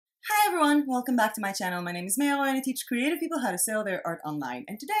everyone, welcome back to my channel. My name is Mayo and I teach creative people how to sell their art online.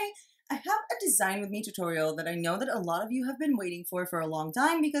 And today I have a design with me tutorial that I know that a lot of you have been waiting for a long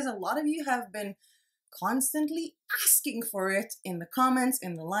time because a lot of you have been constantly asking for it in the comments,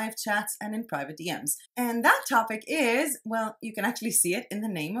 in the live chats, and in private DMs. And that topic is, well, you can actually see it in the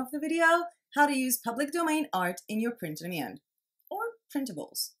name of the video, how to use public domain art in your print on demand or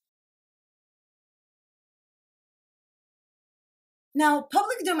printables. Now,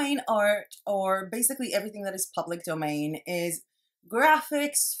 public domain art, or basically everything that is public domain, is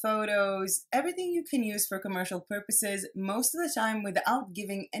graphics, photos, everything you can use for commercial purposes, most of the time without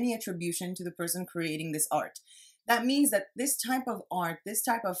giving any attribution to the person creating this art. That means that this type of art, this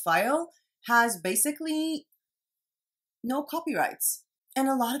type of file, has basically no copyrights. And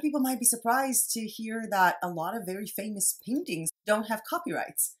a lot of people might be surprised to hear that a lot of very famous paintings don't have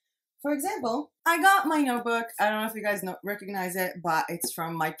copyrights. For example, I got my notebook. I don't know if you guys recognize it, but it's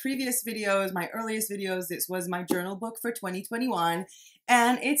from my previous videos, my earliest videos. This was my journal book for 2021,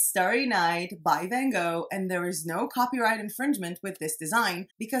 and it's Starry Night by Van Gogh, and there is no copyright infringement with this design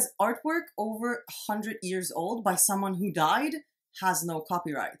because artwork over 100 years old by someone who died has no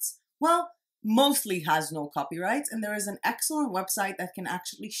copyrights. Well, mostly has no copyrights, and there is an excellent website that can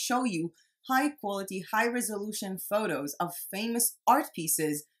actually show you high quality, high resolution photos of famous art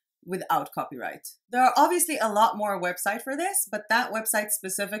pieces without copyright. There are obviously a lot more websites for this, but that website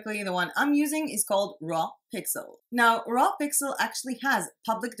specifically, the one I'm using, is called Raw Pixel. Now, Raw Pixel actually has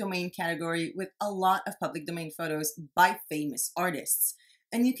public domain category with a lot of public domain photos by famous artists.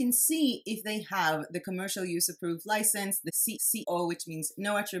 And you can see if they have the commercial use approved license, the CC0, which means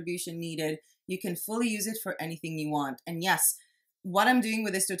no attribution needed. You can fully use it for anything you want. And yes, what I'm doing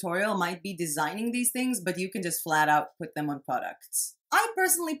with this tutorial might be designing these things, but you can just flat out put them on products. I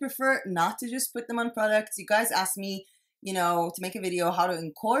personally prefer not to just put them on products. You guys asked me, to make a video how to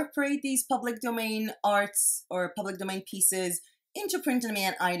incorporate these public domain arts or public domain pieces into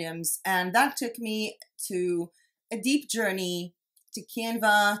print-on-demand items. And that took me to a deep journey to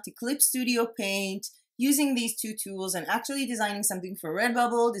Canva, to Clip Studio Paint, using these two tools and actually designing something for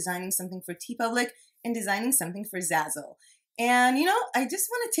Redbubble, designing something for TeePublic, and designing something for Zazzle. And I just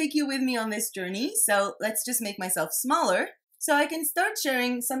want to take you with me on this journey. So let's just make myself smaller so I can start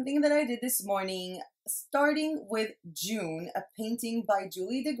sharing something that I did this morning, starting with June, a painting by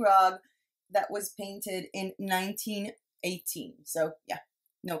Julie de Grog that was painted in 1918. So yeah,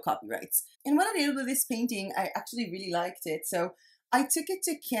 no copyrights. And what I did with this painting, I actually really liked it. So I took it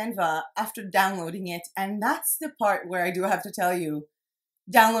to Canva after downloading it. And that's the part where I do have to tell you,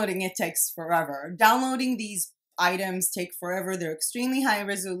 downloading it takes forever. Downloading these items take forever. They're extremely high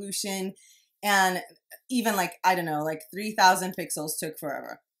resolution, and even like 3,000 pixels took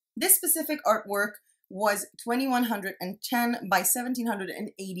forever. This specific artwork was 2110 by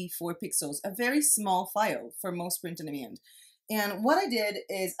 1784 pixels, a very small file for most print on demand. And what I did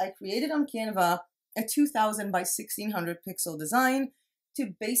is I created on Canva a 2000 by 1600 pixel design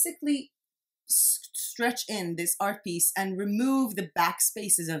to basically stretch in this art piece and remove the back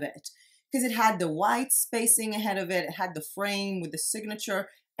spaces of it. Because it had the white spacing ahead of it, it had the frame with the signature,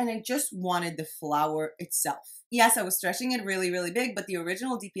 and I just wanted the flower itself. Yes, I was stretching it really, really big, but the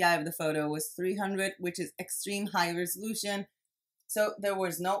original DPI of the photo was 300, which is extreme high resolution, so there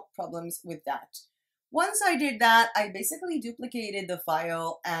was no problems with that. Once I did that, I basically duplicated the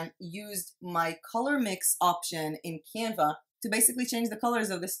file and used my color mix option in Canva to basically change the colors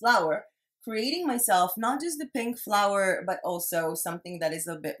of this flower, creating myself not just the pink flower, but also something that is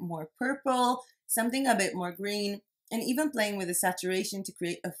a bit more purple, something a bit more green, and even playing with the saturation to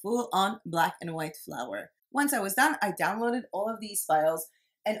create a full-on black and white flower. Once I was done, I downloaded all of these files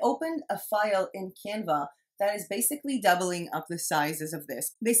and opened a file in Canva that is basically doubling up the sizes of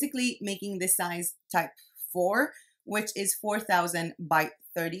this, basically making this size type 4, which is 4000 by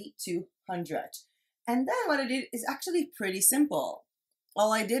 3200. And then what I did is actually pretty simple.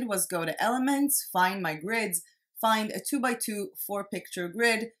 All I did was go to Elements, find my grids, find a 2x2 4-picture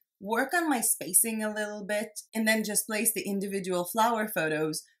grid, work on my spacing a little bit, and then just place the individual flower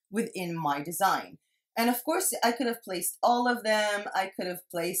photos within my design. And of course, I could have placed all of them. I could have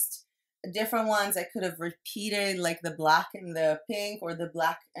placed different ones. I could have repeated like the black and the pink or the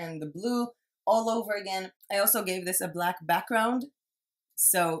black and the blue all over again. I also gave this a black background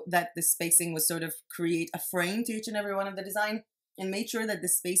so that the spacing would sort of create a frame to each and every one of the design, and made sure that the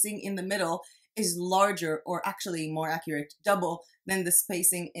spacing in the middle is larger, or actually more accurate, double than the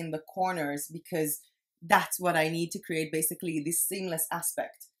spacing in the corners, because that's what I need to create basically this seamless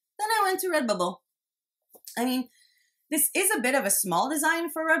aspect. Then I went to Redbubble. I mean, this is a bit of a small design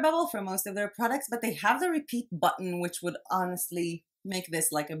for Redbubble for most of their products, but they have the repeat button, which would honestly make this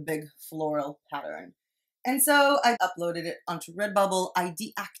like a big floral pattern. And so I uploaded it onto Redbubble. I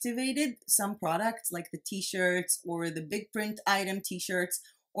deactivated some products like the t-shirts or the big print item t-shirts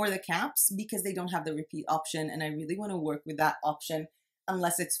or the caps because they don't have the repeat option, and I really want to work with that option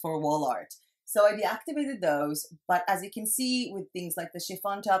unless it's for wall art. So I deactivated those, but as you can see with things like the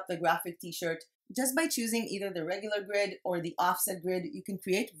chiffon top, the graphic t-shirt, just by choosing either the regular grid or the offset grid, you can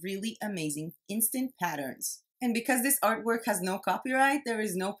create really amazing instant patterns. And because this artwork has no copyright, there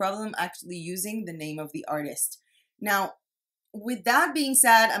is no problem actually using the name of the artist. Now, with that being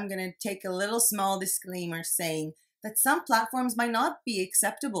said, I'm going to take a little small disclaimer saying that some platforms might not be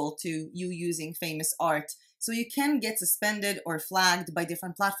acceptable to you using famous art. So you can get suspended or flagged by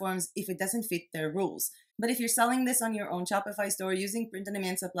different platforms if it doesn't fit their rules. But if you're selling this on your own Shopify store using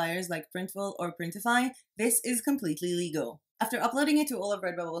print-on-demand suppliers like Printful or Printify, this is completely legal. After uploading it to all of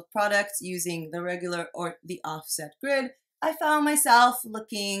Redbubble products using the regular or the offset grid, I found myself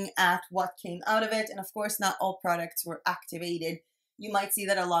looking at what came out of it. And of course, not all products were activated. You might see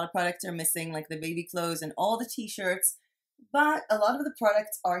that a lot of products are missing, like the baby clothes and all the t-shirts, but a lot of the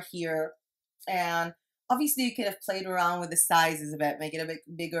products are here. And obviously you could have played around with the sizes a bit, make it a bit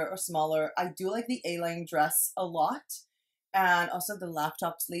bigger or smaller. I do like the A-line dress a lot. And also the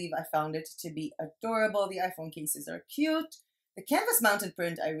laptop sleeve, I found it to be adorable. The iPhone cases are cute. The canvas mounted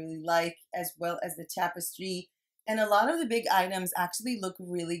print I really like, as well as the tapestry. And a lot of the big items actually look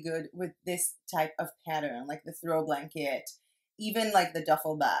really good with this type of pattern, like the throw blanket, even like the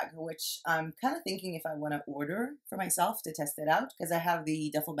duffel bag, which I'm kind of thinking if I want to order for myself to test it out, because I have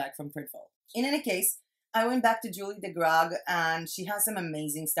the duffel bag from Printful. In any case, I went back to Julie de Grag, and she has some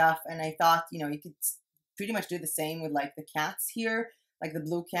amazing stuff. And I thought, you could pretty much do the same with like the cats here, like the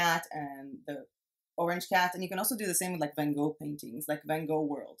blue cat and the orange cat. And you can also do the same with like Van Gogh paintings, like Van Gogh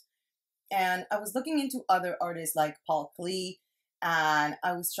World. And I was looking into other artists like Paul Klee, and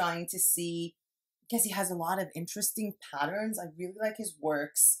I was trying to see, because he has a lot of interesting patterns. I really like his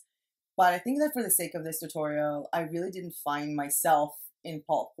works, but I think that for the sake of this tutorial, I really didn't find myself in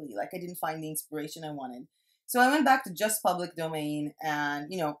Paul Klee. Like I didn't find the inspiration I wanted. So I went back to just public domain, and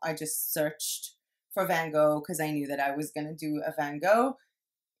I just searched for Van Gogh because I knew that I was going to do a Van Gogh.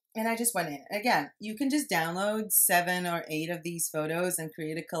 And I just went in. Again, you can just download 7 or 8 of these photos and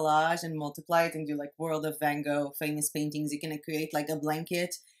create a collage and multiply it and do like World of Van Gogh, famous paintings. You can create like a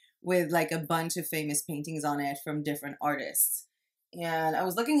blanket with like a bunch of famous paintings on it from different artists. And I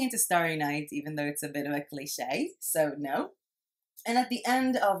was looking into Starry Night, even though it's a bit of a cliche, so no. And at the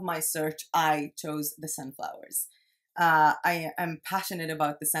end of my search, I chose the sunflowers. I am passionate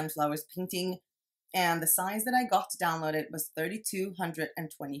about the sunflowers painting, and the size that I got downloaded was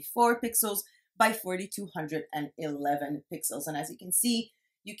 3224 pixels by 4211 pixels. And as you can see,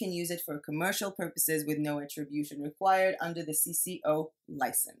 you can use it for commercial purposes with no attribution required under the CC0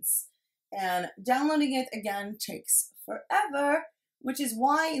 license. And downloading it again takes forever, which is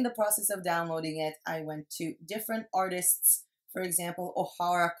why in the process of downloading it, I went to different artists. For example,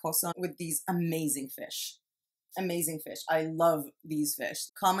 O'Hara Koson with these amazing fish. Amazing fish. I love these fish.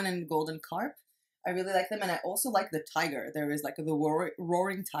 Common and golden carp. I really like them, and I also like the tiger. There is like the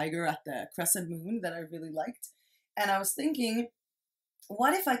roaring tiger at the crescent moon that I really liked. And I was thinking,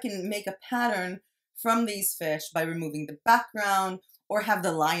 what if I can make a pattern from these fish by removing the background, or have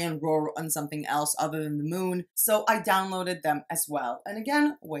the lion roar on something else other than the moon? So I downloaded them as well. And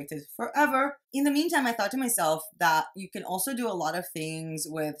again, waited forever. In the meantime, I thought to myself that you can also do a lot of things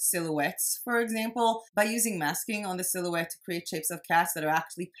with silhouettes, for example, by using masking on the silhouette to create shapes of cats that are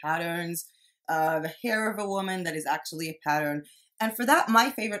actually patterns. The hair of a woman that is actually a pattern. And for that, my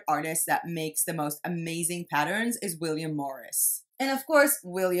favorite artist that makes the most amazing patterns is William Morris. And of course,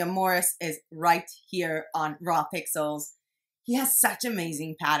 William Morris is right here on Raw Pixels. He has such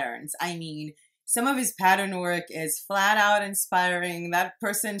amazing patterns. I mean, some of his pattern work is flat out inspiring. That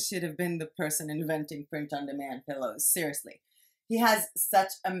person should have been the person inventing print-on-demand pillows. Seriously. He has such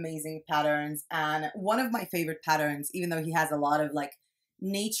amazing patterns. And one of my favorite patterns, even though he has a lot of like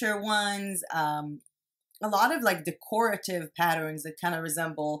nature ones, a lot of like decorative patterns that kind of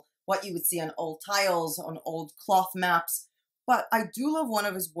resemble what you would see on old tiles, on old cloth maps. But I do love one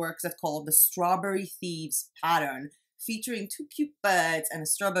of his works that's called the Strawberry Thieves pattern, featuring 2 cute birds and a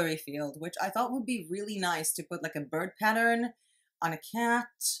strawberry field, which I thought would be really nice to put like a bird pattern on a cat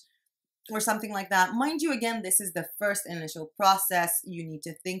or something like that. Mind you, again, this is the first initial process. You need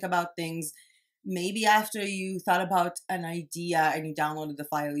to think about things. Maybe after you thought about an idea and you downloaded the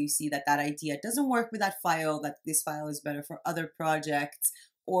file, you see that that idea doesn't work with that file, that this file is better for other projects,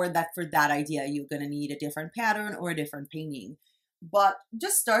 or that for that idea, you're going to need a different pattern or a different painting. but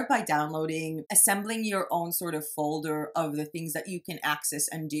just start by downloading, assembling your own sort of folder of the things that you can access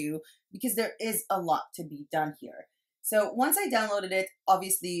and do, because there is a lot to be done here. So once I downloaded it,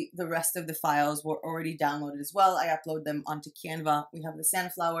 obviously the rest of the files were already downloaded as well. I upload them onto Canva. We have the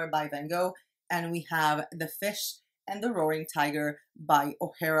Sunflower by Van Gogh, and we have the Fish and the Roaring Tiger by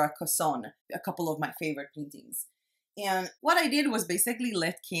O'Hara Cosson, a couple of my favorite paintings. And what I did was basically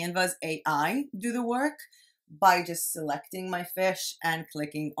let Canva's AI do the work by just selecting my fish and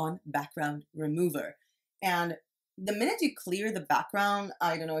clicking on background remover. And the minute you clear the background,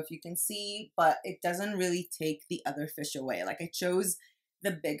 I don't know if you can see, but it doesn't really take the other fish away. Like I chose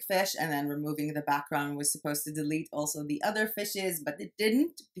the big fish, and then removing the background was supposed to delete also the other fishes, but it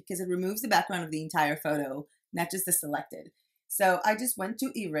didn't, because it removes the background of the entire photo, not just the selected. So I just went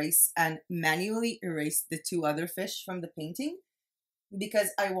to erase and manually erased the 2 other fish from the painting,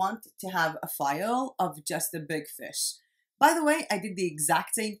 because I want to have a file of just the big fish. By the way, I did the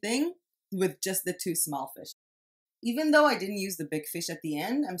exact same thing with just the 2 small fish. Even though I didn't use the big fish at the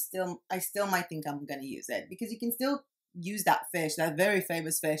end, I still might think I'm gonna use it, because you can still use that fish, that very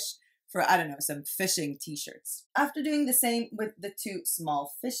famous fish, for, I don't know, some fishing t-shirts. After doing the same with the 2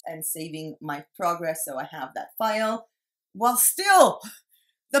 small fish and saving my progress so I have that file, while still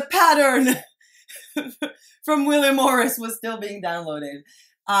the pattern from William Morris was still being downloaded,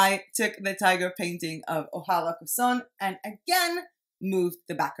 I took the tiger painting of O'Hara Cosson and again moved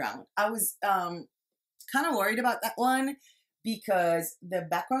the background. I was kind of worried about that one, because the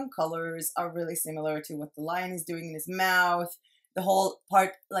background colors are really similar to what the lion is doing in his mouth. The whole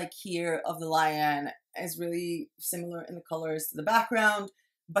part like here of the lion is really similar in the colors to the background,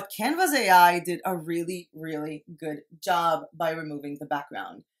 but Canva's AI did a really, really good job by removing the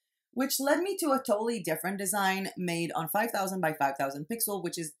background, which led me to a totally different design made on 5000 by 5000 pixel,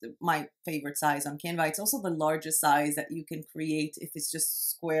 which is my favorite size on Canva. It's also the largest size that you can create if it's just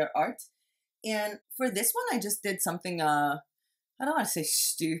square art. And for this one, I just did something, I don't want to say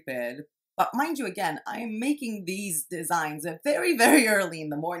stupid, but mind you, again, I am making these designs very, very early in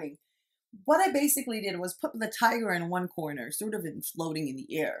the morning. What I basically did was put the tiger in one corner, sort of floating in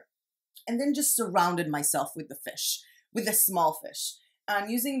the air, and then just surrounded myself with the fish, with the small fish.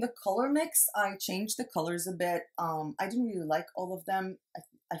 And using the color mix, I changed the colors a bit. I didn't really like all of them.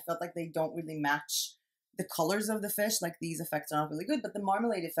 I felt like they don't really match the colors of the fish. Like these effects are not really good, but the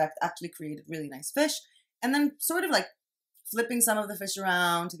marmalade effect actually created really nice fish. And then sort of like flipping some of the fish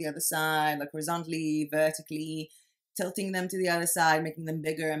around to the other side, like horizontally, vertically, tilting them to the other side, making them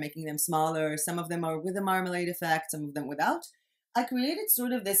bigger and making them smaller. Some of them are with a marmalade effect, some of them without. I created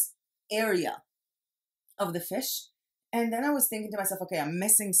sort of this area of the fish. And then I was thinking to myself, okay, I'm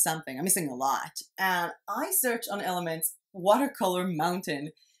missing something. I'm missing a lot. And I searched on Elements watercolor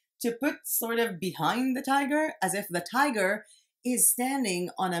mountain to put sort of behind the tiger, as if the tiger is standing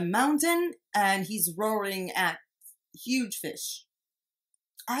on a mountain and he's roaring at huge fish.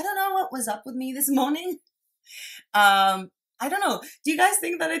 I don't know what was up with me this morning. I don't know. Do you guys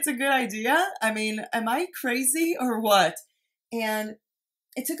think that it's a good idea? I mean, am I crazy or what? And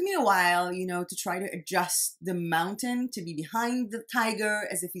it took me a while, you know, to try to adjust the mountain to be behind the tiger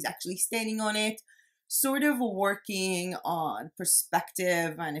as if he's actually standing on it, sort of working on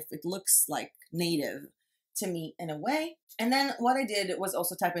perspective and if it looks like native to me in a way. And then what I did was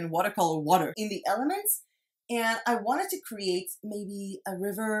also type in watercolor water in the elements. And I wanted to create maybe a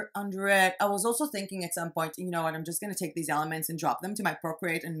river under it. I was also thinking at some point, you know what, I'm just going to take these elements and drop them to my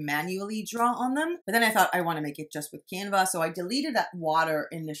Procreate and manually draw on them. But then I thought I want to make it just with Canva. So I deleted that water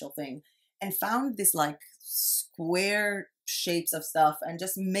initial thing and found this like square shapes of stuff and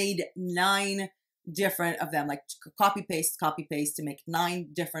just made 9 different of them, like copy paste to make 9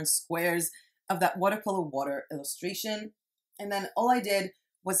 different squares of that watercolor water illustration. And then all I did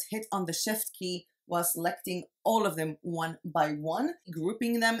was hit on the shift key while selecting all of them one by one,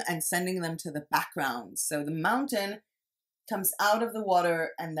 grouping them and sending them to the background. So the mountain comes out of the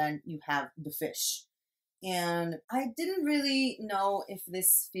water and then you have the fish. And I didn't really know if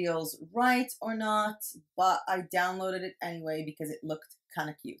this feels right or not, but I downloaded it anyway because it looked kind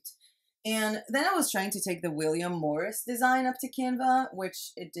of cute. And then I was trying to take the William Morris design up to Canva,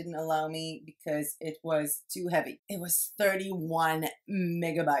 which it didn't allow me because it was too heavy. It was 31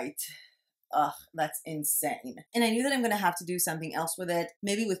 megabyte. Ugh, that's insane. And I knew that I'm going to have to do something else with it,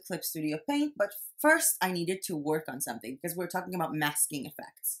 maybe with Clip Studio Paint, but first I needed to work on something because we're talking about masking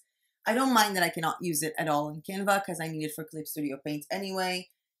effects. I don't mind that I cannot use it at all in Canva because I need it for Clip Studio Paint anyway.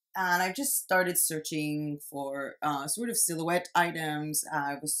 And I just started searching for sort of silhouette items.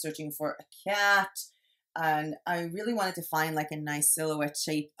 I was searching for a cat, and I really wanted to find like a nice silhouette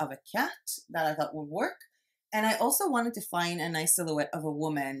shape of a cat that I thought would work. And I also wanted to find a nice silhouette of a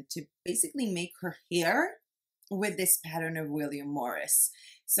woman to basically make her hair with this pattern of William Morris.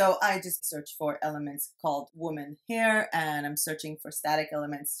 So I just searched for elements called woman hair, and I'm searching for static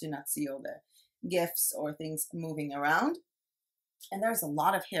elements to not see all the GIFs or things moving around. And there's a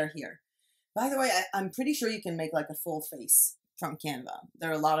lot of hair here. By the way, I'm pretty sure you can make like a full face from Canva. There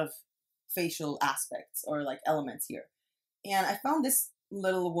are a lot of facial aspects or like elements here. And I found this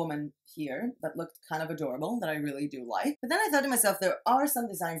little woman here that looked kind of adorable that I really do like. But then I thought to myself, there are some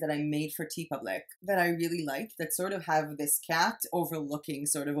designs that I made for TeePublic that I really like that sort of have this cat overlooking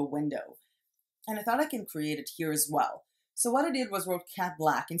sort of a window. And I thought I can create it here as well. So what I did was wrote cat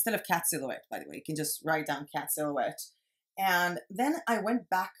black instead of cat silhouette, by the way. You can just write down cat silhouette. And then I went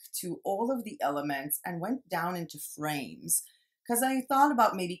back to all of the elements and went down into frames because I thought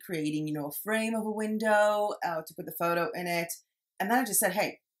about maybe creating, you know, a frame of a window to put the photo in it. And then I just said,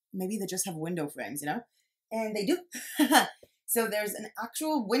 hey, maybe they just have window frames, you know? And they do. So there's an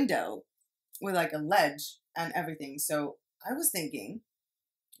actual window with like a ledge and everything. So I was thinking,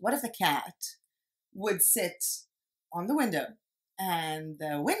 what if the cat would sit on the window and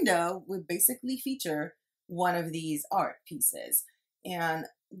the window would basically feature one of these art pieces? And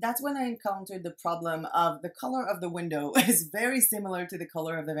that's when I encountered the problem of the color of the window is very similar to the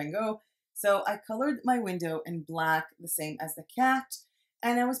color of the Van Gogh. So I colored my window in black, the same as the cat.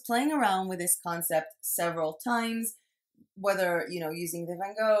 And I was playing around with this concept several times, whether, you know, using the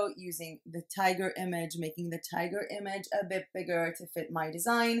Van Gogh, using the tiger image, making the tiger image a bit bigger to fit my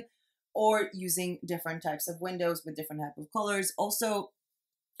design, or using different types of windows with different type of colors. Also,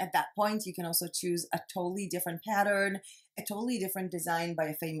 at that point, you can also choose a totally different pattern, a totally different design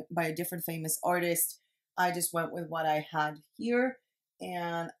by a different famous artist. I just went with what I had here,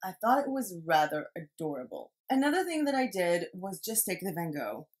 and I thought it was rather adorable. Another thing that I did was just take the Van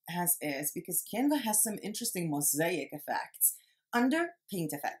Gogh as is, because Canva has some interesting mosaic effects under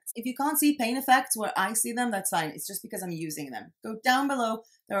paint effects. If you can't see paint effects where I see them, that's fine. It's just because I'm using them. Go down below.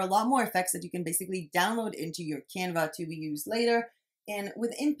 There are a lot more effects that you can basically download into your Canva to be used later. And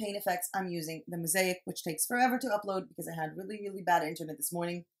within paint effects, I'm using the mosaic, which takes forever to upload because I had really, really bad internet this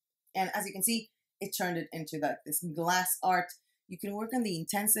morning. And as you can see, it turned it into this glass art. You can work on the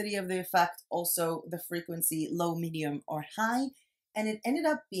intensity of the effect, also the frequency, low, medium, or high. And it ended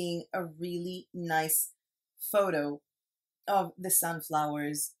up being a really nice photo of the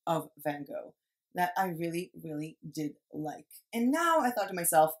sunflowers of Van Gogh that I really, really did like. And now I thought to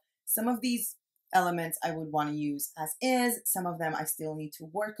myself, some of these elements I would want to use as is. Some of them I still need to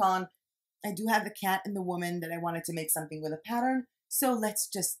work on. I do have the cat and the woman that I wanted to make something with a pattern. So let's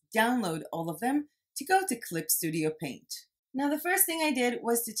just download all of them to go to Clip Studio Paint. Now, the first thing I did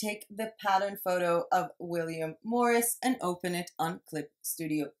was to take the pattern photo of William Morris and open it on Clip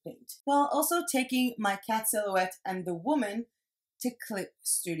Studio Paint, while also taking my cat silhouette and the woman to Clip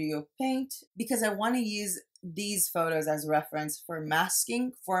Studio Paint because I want to use these photos as reference for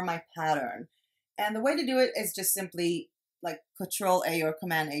masking for my pattern. And the way to do it is just simply like Control A or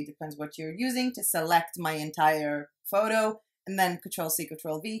Command A, depends what you're using, to select my entire photo, and then Control C,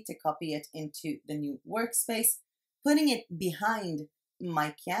 Control V to copy it into the new workspace, putting it behind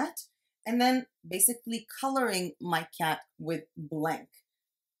my cat, and then basically coloring my cat with blank.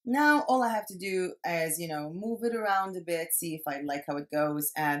 Now, all I have to do is, you know, move it around a bit, see if I like how it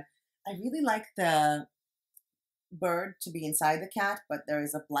goes. And I really like the bird to be inside the cat, but there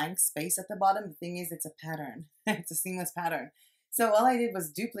is a blank space at the bottom. The thing is, it's a pattern. It's a seamless pattern. So all I did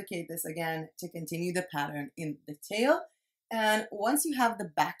was duplicate this again to continue the pattern in the tail. And once you have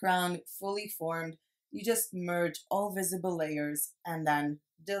the background fully formed, you just merge all visible layers and then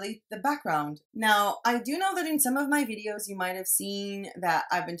delete the background. Now, I do know that in some of my videos, you might have seen that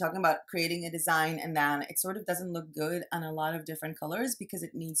I've been talking about creating a design and then it sort of doesn't look good on a lot of different colors because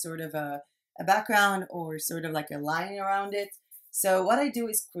it needs sort of a background or sort of like a line around it. So what I do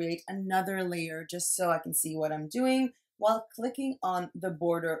is create another layer just so I can see what I'm doing while clicking on the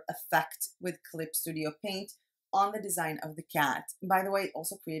border effect with Clip Studio Paint on the design of the cat. By the way, it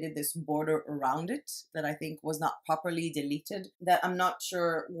also created this border around it that I think was not properly deleted, that I'm not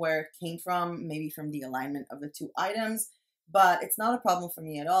sure where it came from, maybe from the alignment of the two items, but it's not a problem for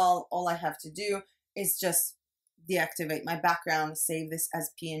me at all. All I have to do is just deactivate my background, save this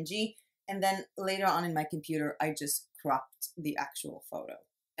as PNG, and then later on in my computer, I just cropped the actual photo.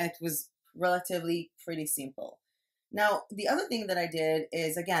 It was relatively pretty simple. Now, the other thing that I did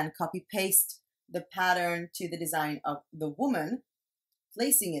is, again, copy paste the pattern to the design of the woman,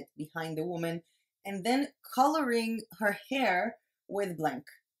 placing it behind the woman, and then coloring her hair with blank.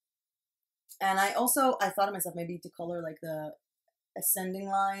 And I thought to myself, maybe to color like the ascending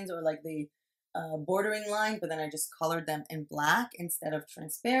lines or like the bordering line, but then I just colored them in black instead of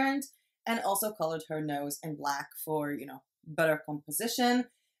transparent, and also colored her nose in black for, you know, better composition.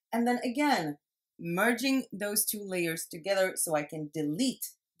 And then again, merging those two layers together so I can delete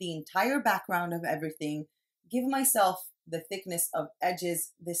the entire background of everything, give myself the thickness of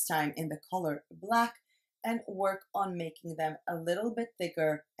edges, this time in the color black, and work on making them a little bit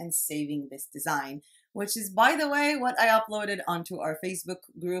thicker and saving this design, which is, by the way, what I uploaded onto our Facebook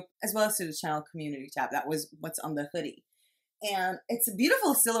group as well as to the channel community tab. That was what's on the hoodie. And it's a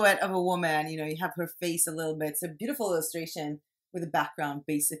beautiful silhouette of a woman. You know, you have her face a little bit. It's a beautiful illustration with the background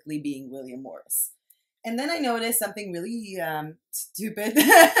basically being William Morris. And then I noticed something really stupid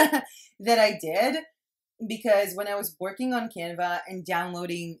that I did, because when I was working on Canva and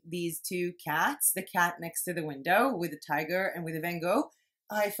downloading these two cats, the cat next to the window with the tiger and with the Van Gogh,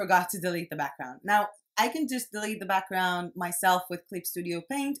 I forgot to delete the background. Now, I can just delete the background myself with Clip Studio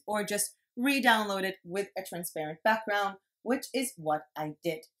Paint or just re-download it with a transparent background, which is what I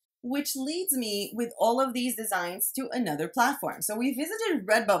did. Which leads me with all of these designs to another platform. So we visited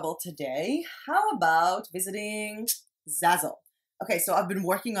Redbubble today. How about visiting Zazzle? Okay, so I've been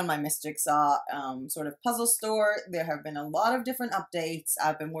working on my Miss Jigsaw sort of puzzle store. There have been a lot of different updates.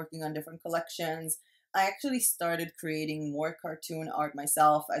 I've been working on different collections. I actually started creating more cartoon art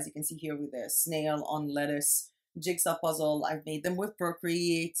myself, as you can see here with the snail on lettuce jigsaw puzzle. I've made them with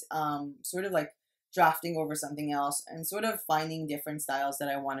Procreate, sort of like drafting over something else and sort of finding different styles that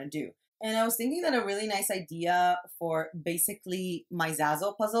I want to do. And I was thinking that a really nice idea for basically my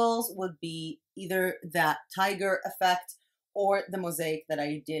Zazzle puzzles would be either that tiger effect or the mosaic that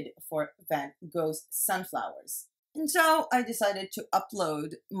I did for Van Gogh's sunflowers. And so I decided to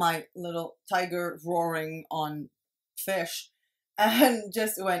upload my little tiger roaring on fish and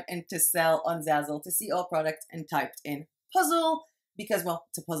just went into sell on Zazzle to see all products and typed in puzzle because, well,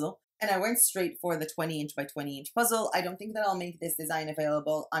 it's a puzzle. And I went straight for the 20-inch by 20-inch puzzle. I don't think that I'll make this design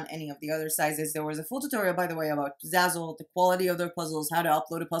available on any of the other sizes. There was a full tutorial, by the way, about Zazzle, the quality of their puzzles, how to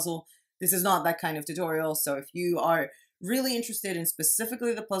upload a puzzle. This is not that kind of tutorial, so if you are really interested in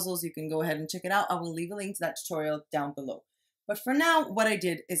specifically the puzzles, you can go ahead and check it out. I will leave a link to that tutorial down below. But for now, what I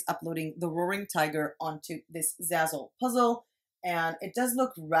did is uploading the roaring tiger onto this Zazzle puzzle. And it does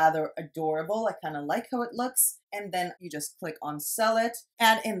look rather adorable. I kind of like how it looks. And then you just click on sell it.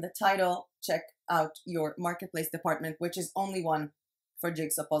 And in the title, check out your marketplace department, which is only one for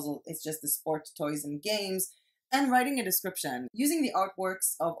Jigsaw Puzzle. It's just the sports, toys, and games. And writing a description. Using the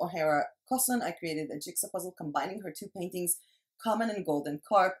artworks of O'Hara Cosson, I created a jigsaw puzzle combining her two paintings, Common and Golden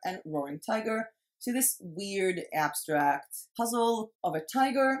Carp and Roaring Tiger, to this weird abstract puzzle of a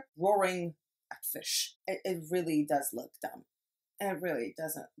tiger roaring at fish. It really does look dumb. It really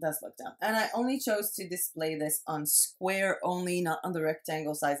does look dumb. And I only chose to display this on square only, not on the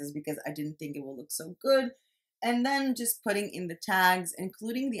rectangle sizes, because I didn't think it will look so good. And then just putting in the tags,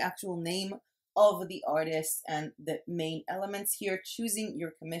 including the actual name of the artist and the main elements here, choosing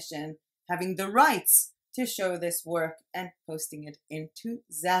your commission, having the rights to show this work, and posting it into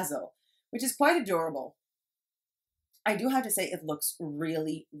Zazzle, which is quite adorable. I do have to say it looks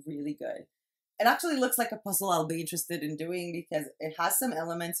really, really good. It actually looks like a puzzle I'll be interested in doing because it has some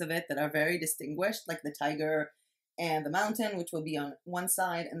elements of it that are very distinguished, like the tiger and the mountain, which will be on one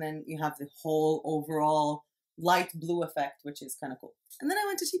side, and then you have the whole overall light blue effect, which is kind of cool. And then I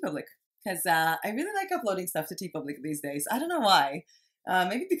went to TeePublic because I really like uploading stuff to TeePublic these days. I don't know why.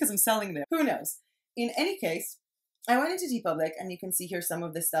 Maybe because I'm selling there. Who knows? In any case, I went into TeePublic, and you can see here some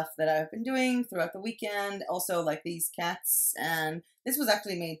of the stuff that I've been doing throughout the weekend. Also, like these cats, and this was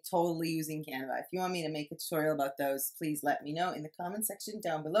actually made totally using Canva. If you want me to make a tutorial about those, please let me know in the comment section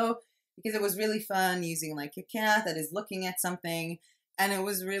down below, because it was really fun using like a cat that is looking at something, and it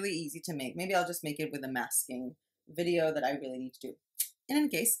was really easy to make. Maybe I'll just make it with a masking video that I really need to do. In any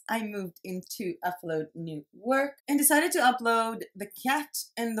case, I moved into upload new work and decided to upload the cat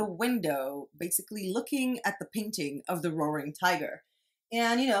in the window, basically looking at the painting of the roaring tiger.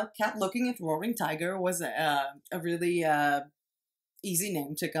 And, you know, cat looking at roaring tiger was a really easy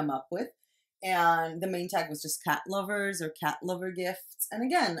name to come up with. And the main tag was just cat lovers or cat lover gifts. And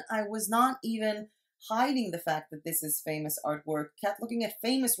again, I was not even hiding the fact that this is famous artwork, cat looking at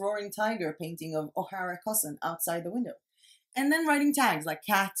famous roaring tiger painting of O'Hara Cosson outside the window. And then writing tags like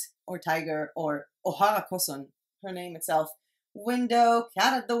cat or tiger or O'Hara Cosson, her name itself, window,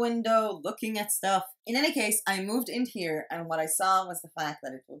 cat at the window, looking at stuff. In any case, I moved in here, and what I saw was the fact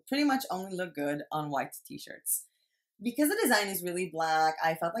that it would pretty much only look good on white t-shirts. Because the design is really black,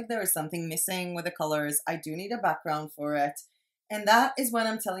 I felt like there was something missing with the colors. I do need a background for it. And that is what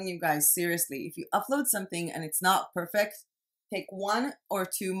I'm telling you guys, seriously. If you upload something and it's not perfect, take 1 or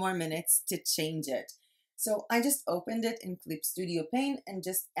 2 more minutes to change it. So I just opened it in Clip Studio Paint and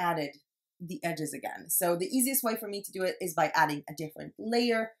just added the edges again. So the easiest way for me to do it is by adding a different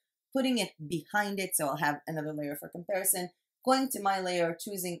layer, putting it behind it, so I'll have another layer for comparison, going to my layer,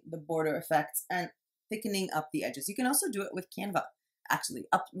 choosing the border effects, and thickening up the edges. You can also do it with Canva. Actually,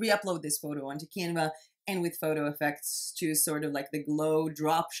 re-upload this photo onto Canva, and with photo effects, choose sort of like the glow,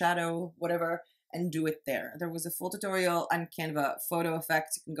 drop shadow, whatever, and do it there. There was a full tutorial on Canva photo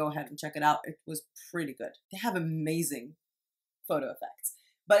effects. You can go ahead and check it out. It was pretty good. They have amazing photo effects.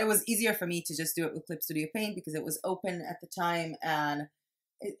 But it was easier for me to just do it with Clip Studio Paint because it was open at the time, and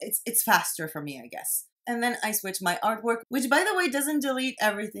it's faster for me, I guess. And then I switched my artwork, which by the way doesn't delete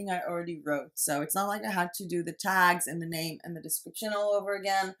everything I already wrote. So it's not like I had to do the tags and the name and the description all over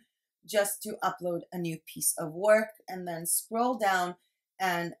again, just to upload a new piece of work, and then scroll down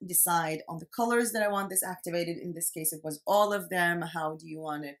and decide on the colors that I want this activated. In this case, it was all of them. How do you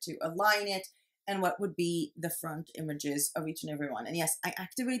want it to align it? And what would be the front images of each and every one. And yes, I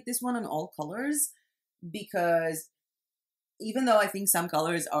activate this one on all colors because even though I think some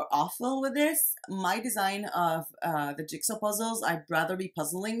colors are awful with this, my design of the jigsaw puzzles, I'd rather be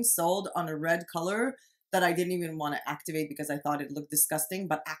puzzling sold on a red color that I didn't even want to activate because I thought it looked disgusting,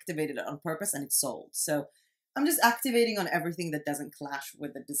 but activated it on purpose and it sold. So I'm just activating on everything that doesn't clash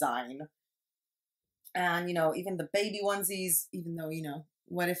with the design. And, you know, even the baby onesies, even though, you know,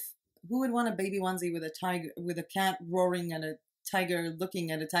 who would want a baby onesie with a tiger, with a cat roaring and a tiger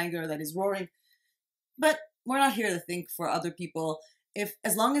looking at a tiger that is roaring? But we're not here to think for other people.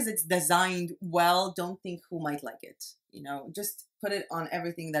 As long as it's designed well, don't think who might like it. You know, just put it on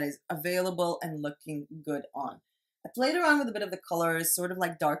everything that is available and looking good on. I played around with a bit of the colors, sort of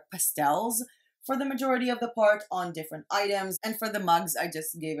like dark pastels for the majority of the part on different items. And for the mugs, I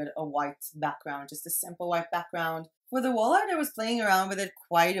just gave it a white background, just a simple white background. For the wall art, I was playing around with it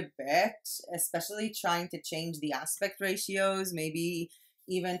quite a bit, especially trying to change the aspect ratios, maybe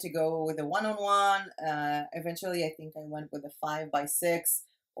even to go with a 1-on-1. Eventually, I think I went with a 5x6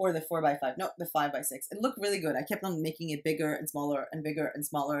 or the 4x5. No, the 5x6. It looked really good. I kept on making it bigger and smaller and bigger and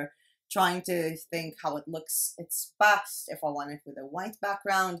smaller, trying to think how it looks. It's best if I want it with a white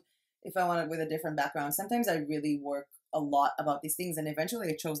background, if I want it with a different background. Sometimes I really work a lot about these things, and eventually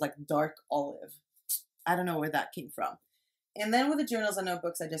I chose like dark olive. I don't know where that came from. And then with the journals and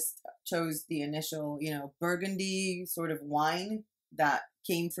notebooks, I just chose the initial, you know, burgundy sort of wine that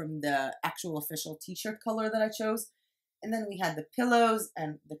came from the actual official t-shirt color that I chose. And then we had the pillows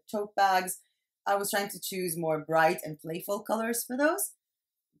and the tote bags. I was trying to choose more bright and playful colors for those.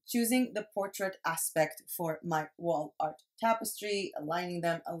 Choosing the portrait aspect for my wall art tapestry, aligning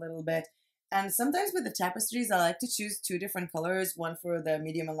them a little bit. And sometimes with the tapestries, I like to choose 2 different colors, one for the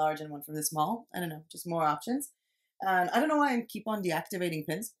medium and large and one for the small. I don't know, just more options. And I don't know why I keep on deactivating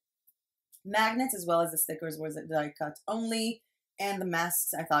pins. Magnets as well as the stickers was a die cut only. And the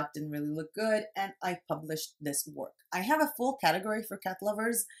masks I thought didn't really look good, and I published this work. I have a full category for cat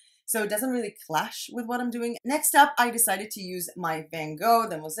lovers, so it doesn't really clash with what I'm doing. Next up, I decided to use my Van Gogh,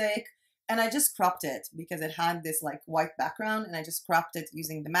 the mosaic, and I just cropped it because it had this like white background, and I just cropped it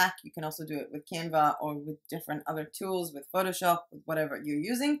using the Mac. You can also do it with Canva or with different other tools, with Photoshop, with whatever you're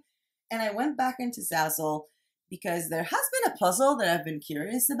using. And I went back into Zazzle because there has been a puzzle that I've been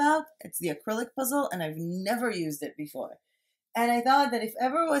curious about. It's the acrylic puzzle, and I've never used it before. And I thought that if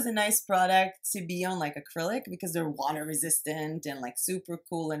ever was a nice product to be on like acrylic, because they're water resistant and like super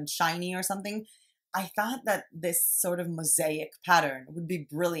cool and shiny or something, I thought that this sort of mosaic pattern would be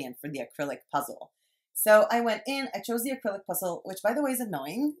brilliant for the acrylic puzzle. So I went in, I chose the acrylic puzzle, which by the way is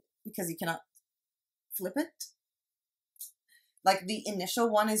annoying because you cannot flip it. Like the initial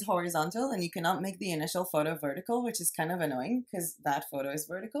one is horizontal and you cannot make the initial photo vertical, which is kind of annoying because that photo is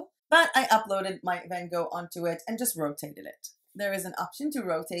vertical. But I uploaded my Van Gogh onto it and just rotated it. There is an option to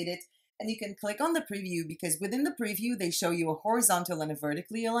rotate it, and you can click on the preview because within the preview, they show you a horizontal and a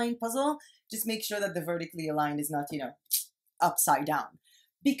vertically aligned puzzle. Just make sure that the vertically aligned is not, you know, upside down.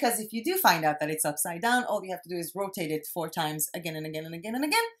 Because if you do find out that it's upside down, all you have to do is rotate it 4 times again and again and again and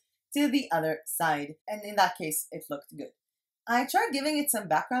again to the other side. And in that case, it looked good. I tried giving it some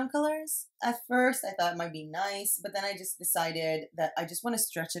background colors. At first, I thought it might be nice, but then I just decided that I just want to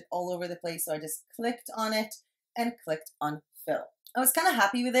stretch it all over the place. So I just clicked on it and clicked on fill. I was kind of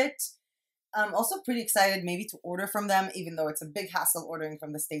happy with it. I'm also pretty excited maybe to order from them, even though it's a big hassle ordering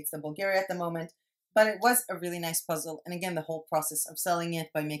from the States to Bulgaria at the moment. But it was a really nice puzzle. And again, the whole process of selling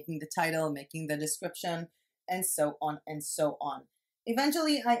it by making the title, making the description, and so on and so on.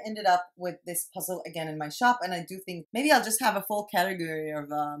 Eventually, I ended up with this puzzle again in my shop, and I do think maybe I'll just have a full category of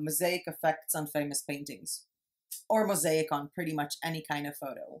mosaic effects on famous paintings. or mosaic on pretty much any kind of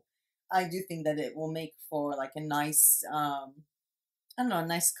photo. I do think that it will make for like a nice, I don't know, a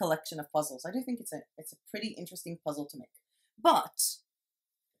nice collection of puzzles. I do think it's a pretty interesting puzzle to make. But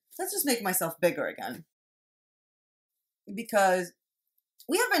let's just make myself bigger again, because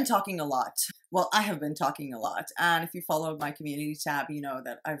we have been talking a lot. Well, I have been talking a lot. And if you followed my community tab, you know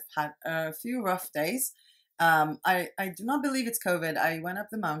that I've had a few rough days. I do not believe it's COVID. I went up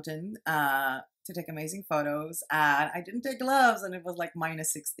the mountain to take amazing photos, and I didn't take gloves, and it was like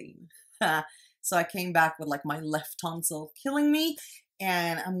minus 16. So I came back with like my left tonsil killing me,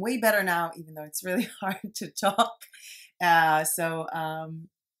 and I'm way better now, even though it's really hard to talk.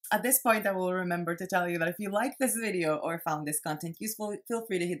 At this point, I will remember to tell you that if you like this video or found this content useful, feel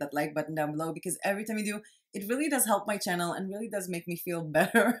free to hit that like button down below, because every time you do, it really does help my channel and really does make me feel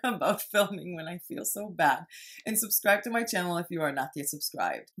better about filming when I feel so bad. And subscribe to my channel if you are not yet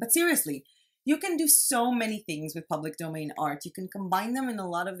subscribed. But seriously, you can do so many things with public domain art. You can combine them in a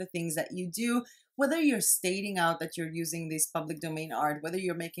lot of the things that you do, whether you're stating out that you're using this public domain art, whether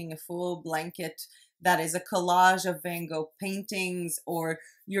you're making a full blanket that is a collage of Van Gogh paintings, or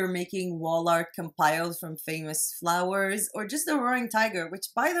you're making wall art compiled from famous flowers, or just a roaring tiger, which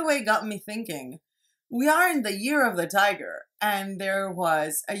by the way got me thinking. We are in the year of the tiger, and there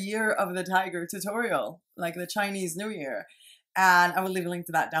was a year of the tiger tutorial, like the Chinese New Year. And I will leave a link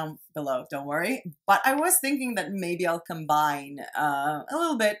to that down below, don't worry. But I was thinking that maybe I'll combine a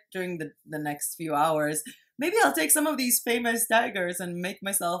little bit during the next few hours. Maybe I'll take some of these famous tigers and make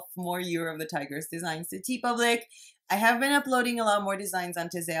myself more Year of the Tigers designs to TeePublic. I have been uploading a lot more designs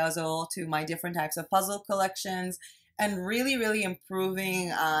onto Zazzle to my different types of puzzle collections, and really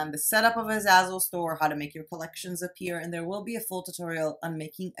improving on the setup of a Zazzle store, how to make your collections appear. And there will be a full tutorial on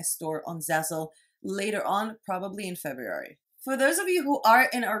making a store on Zazzle later on, probably in February. For those of you who are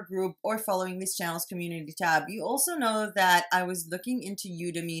in our group or following this channel's community tab, you also know that I was looking into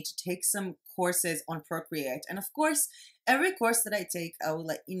Udemy to take some courses on Procreate. And of course, every course that I take, I will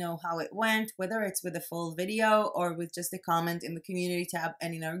let you know how it went, whether it's with a full video or with just a comment in the community tab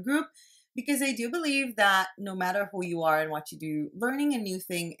and in our group, because I do believe that no matter who you are and what you do, learning a new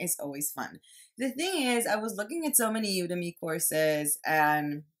thing is always fun. The thing is, I was looking at so many Udemy courses,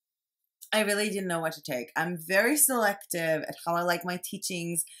 and I really didn't know what to take. I'm very selective at how I like my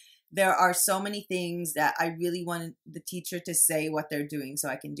teachings. There are so many things that I really want the teacher to say what they're doing so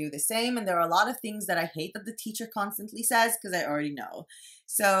I can do the same. And there are a lot of things that I hate that the teacher constantly says because I already know.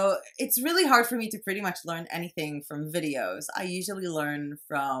 So it's really hard for me to pretty much learn anything from videos. I usually learn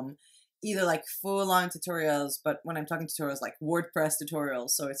from either like full-on tutorials, but when I'm talking tutorials, like WordPress tutorials.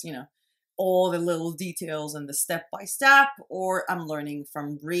 So it's, you know, all the little details and the step-by-step, or I'm learning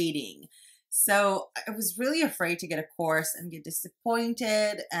from reading. So I was really afraid to get a course and get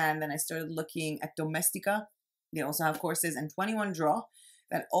disappointed. And then I started looking at Domestika. They also have courses, and 21 Draw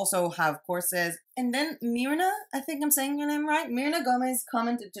that also have courses. And then Mirna, I think I'm saying your name right, Mirna Gomez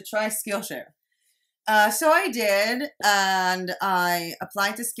commented to try Skillshare. So I did, and I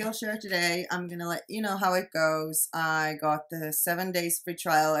applied to Skillshare today. I'm going to let you know how it goes. I got the 7 days free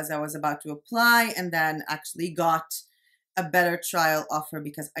trial as I was about to apply, and then actually got a better trial offer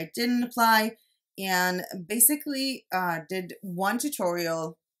because I didn't apply, and basically did one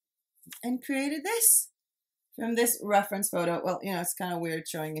tutorial and created this from this reference photo. Well, you know, it's kind of weird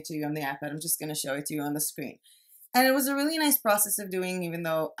showing it to you on the iPad. I'm just going to show it to you on the screen. And it was a really nice process of doing, even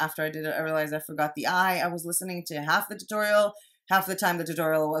though after I did it, I realized I forgot the eye. I was listening to half the tutorial. Half the time the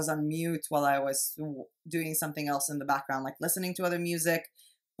tutorial was on mute while I was doing something else in the background, like listening to other music.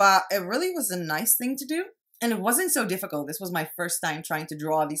 But it really was a nice thing to do. And it wasn't so difficult. This was my first time trying to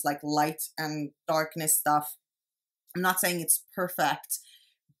draw these like light and darkness stuff. I'm not saying it's perfect,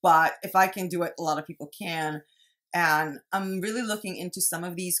 but if I can do it, a lot of people can. And I'm really looking into some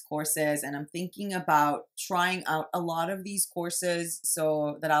of these courses, and I'm thinking about trying out a lot of these courses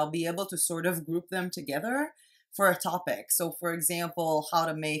so that I'll be able to sort of group them together for a topic. So for example, how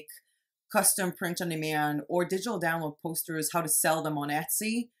to make custom print on demand or digital download posters, how to sell them on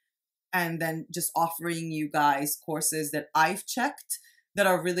Etsy, and then just offering you guys courses that I've checked that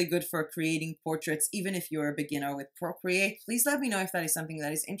are really good for creating portraits, even if you're a beginner with Procreate. Please let me know if that is something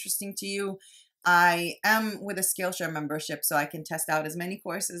that is interesting to you. I am with a Skillshare membership, so I can test out as many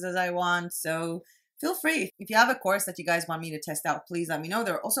courses as I want. So feel free. If you have a course that you guys want me to test out, please let me know.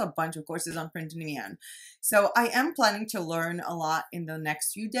 There are also a bunch of courses on print on demand. So I am planning to learn a lot in the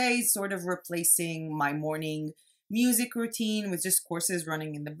next few days, sort of replacing my morning music routine with just courses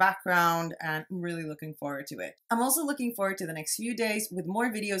running in the background, and I'm really looking forward to it. I'm also looking forward to the next few days with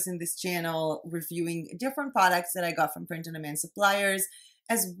more videos in this channel reviewing different products that I got from print on demand suppliers,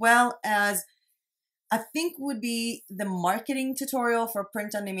 as well as I think would be the marketing tutorial for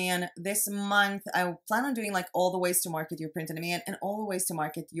print on demand. This month, I plan on doing like all the ways to market your print on demand and all the ways to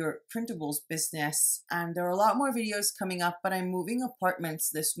market your printables business. And there are a lot more videos coming up, but I'm moving apartments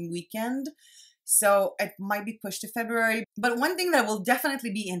this weekend, so it might be pushed to February. But one thing that will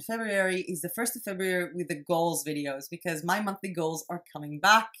definitely be in February is the 1st of February with the goals videos, because my monthly goals are coming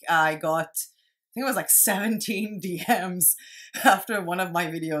back. I think it was like 17 DMs after one of my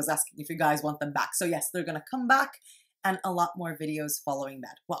videos asking if you guys want them back. So yes, they're gonna come back, and a lot more videos following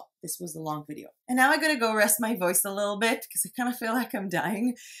that. Well, this was a long video. And now I'm gonna go rest my voice a little bit because I kind of feel like I'm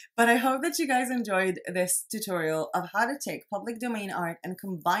dying. But I hope that you guys enjoyed this tutorial of how to take public domain art and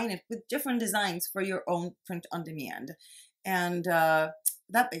combine it with different designs for your own print on demand. And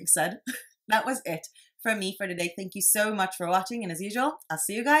that being said, that was it from me for today. Thank you so much for watching, and as usual, I'll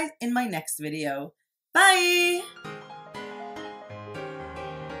see you guys in my next video. Bye!